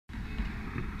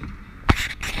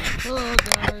Hello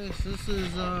guys, this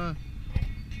is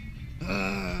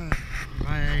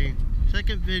my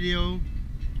second video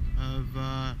of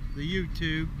the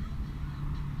YouTube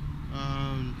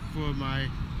for my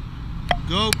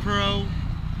GoPro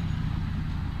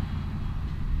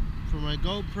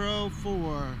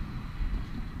 4.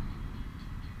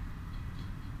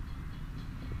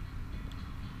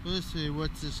 Let's see,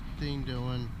 what's this thing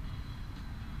doing?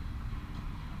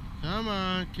 Come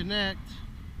on, connect.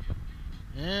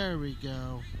 There we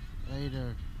go.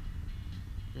 Later.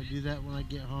 Gotta do that when I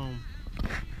get home.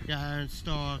 Gotta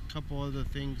install a couple other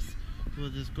things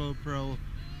with this GoPro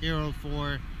Hero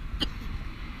 4.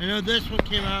 I know this one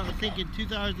came out, I think, in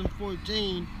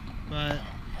 2014, but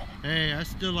hey, I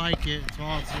still like it. It's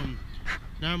awesome.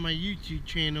 Now my YouTube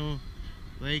channel,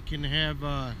 they can have,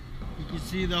 you can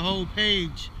see the whole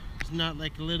page. It's not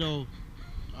like a little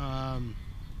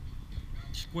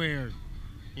square.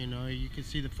 You know, you can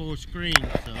see the full screen,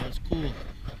 so it's cool.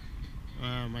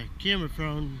 My camera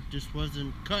phone just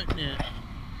wasn't cutting it.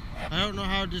 I don't know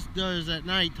how this does at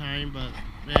nighttime, but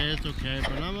yeah, it's okay.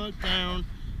 But I'm uptown,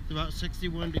 it's about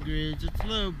 61 degrees. It's a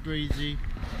little breezy,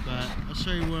 but I'll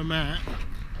show you where I'm at.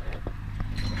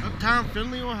 Uptown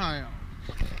Findlay, Ohio.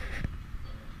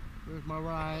 There's my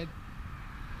ride.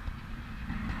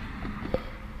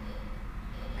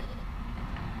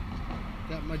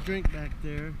 Got my drink back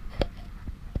there.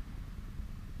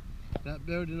 That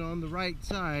building on the right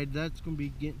side, that's going to be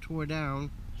getting tore down.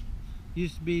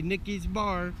 Used to be Nikki's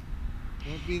Bar.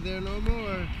 Won't be there no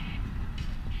more.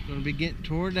 Going to be getting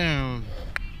tore down.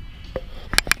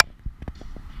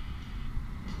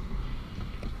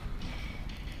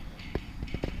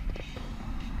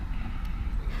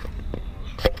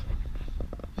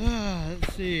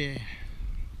 Let's see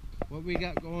what we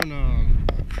got going on.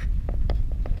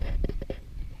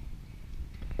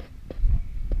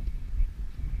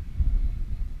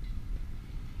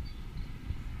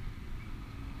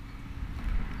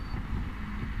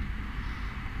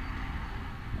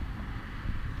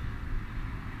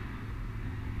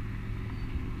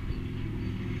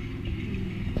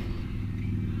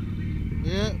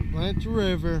 Yep, Blanche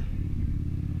River.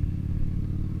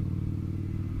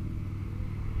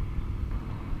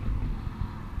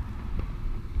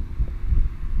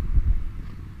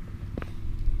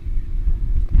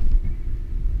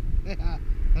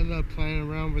 I love playing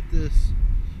around with this.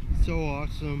 It's so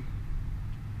awesome.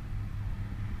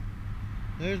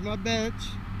 There's my bench.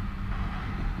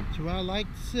 It's where I like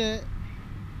to sit.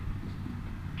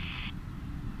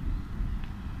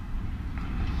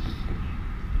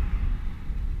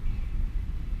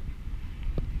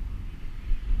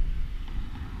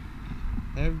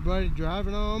 Everybody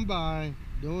driving on by,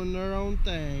 doing their own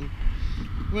thing.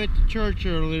 Went to church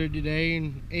earlier today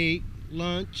and ate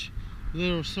lunch,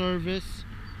 little service.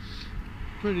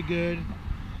 Pretty good.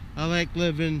 I like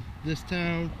living this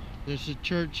town. There's a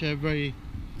church every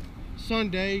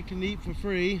Sunday. You can eat for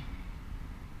free.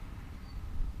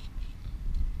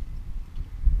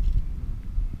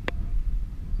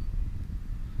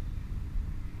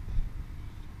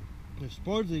 They're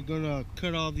supposedly gonna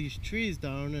cut all these trees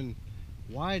down and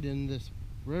widen this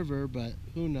river, but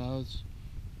who knows.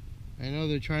 I know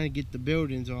they're trying to get the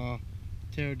buildings all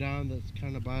tear down that's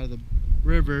kind of by the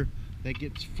river that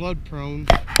gets flood prone.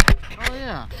 Oh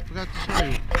yeah, forgot to show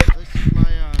you. This is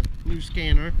my new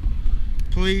scanner.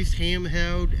 Police,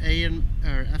 handheld, AM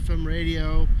or FM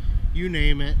radio, you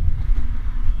name it.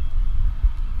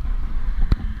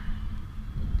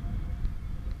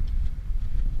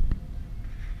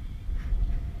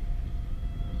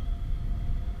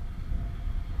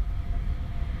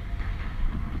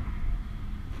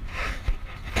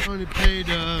 Only paid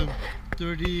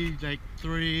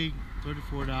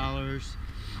 $34,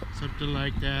 something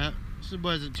like that. So it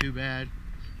wasn't too bad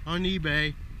on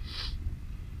eBay.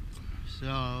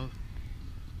 So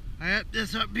I have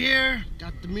this up here,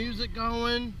 got the music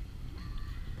going.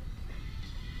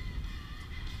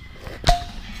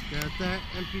 Got that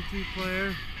MP3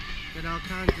 player, got all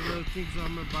kinds of little things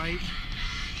on my bike.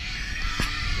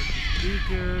 Got the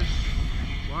speaker,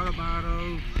 water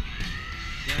bottle,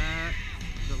 that,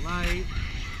 the light,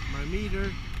 my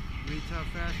meter, reads how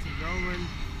fast it's going,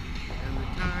 and the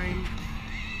time,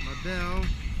 my bell.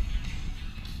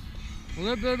 A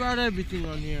little bit about everything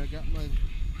on here. I got my.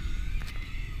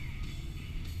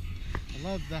 I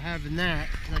love having that,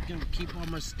 because I can keep all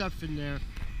my stuff in there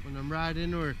when I'm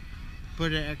riding, or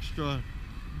put an extra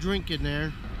drink in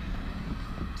there.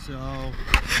 So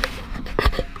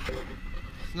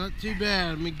it's not too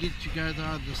bad. Let me get you guys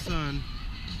out of the sun.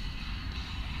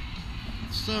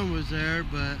 The sun was there,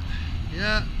 but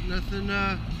yeah, nothing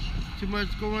too much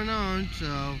going on,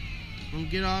 so I'm gonna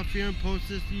get off here and post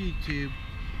this to YouTube.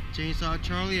 Chainsaw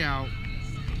Charlie out.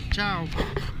 Ciao.